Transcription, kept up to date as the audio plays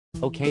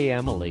Okay,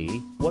 Emily,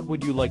 what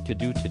would you like to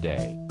do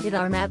today? It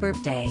are my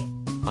birthday.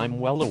 I'm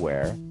well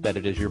aware that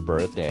it is your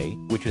birthday,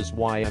 which is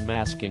why I'm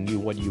asking you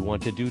what you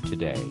want to do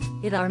today.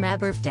 It are my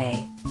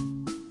birthday.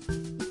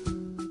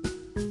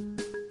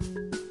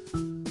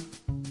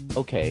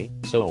 Okay,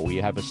 so we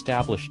have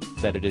established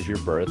that it is your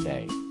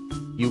birthday.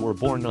 You were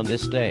born on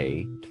this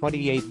day,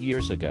 28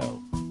 years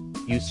ago.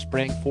 You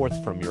sprang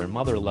forth from your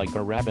mother like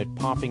a rabbit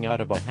popping out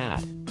of a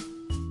hat.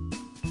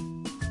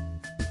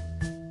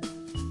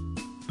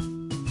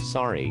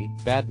 Sorry,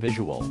 bad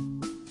visual.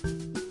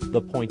 The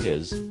point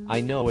is,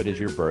 I know it is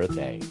your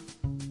birthday.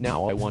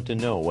 Now I want to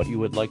know what you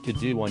would like to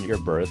do on your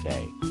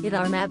birthday. It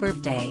are my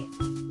birthday.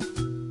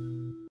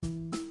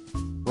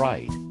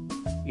 Right.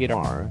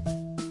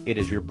 It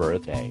is your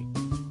birthday.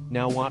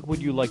 Now what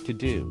would you like to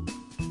do?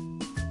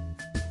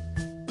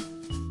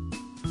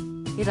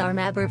 It are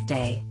my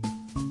birthday.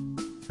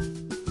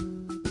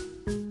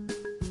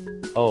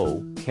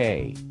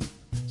 Okay.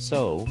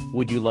 So,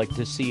 would you like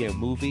to see a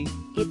movie?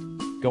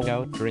 Go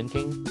out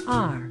drinking?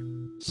 R.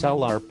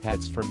 Sell our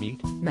pets for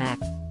meat? Mac.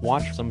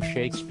 Watch some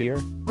Shakespeare?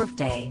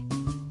 Birthday.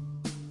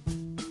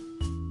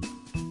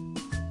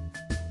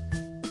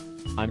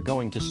 I'm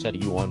going to set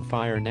you on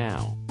fire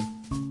now.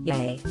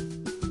 Yay.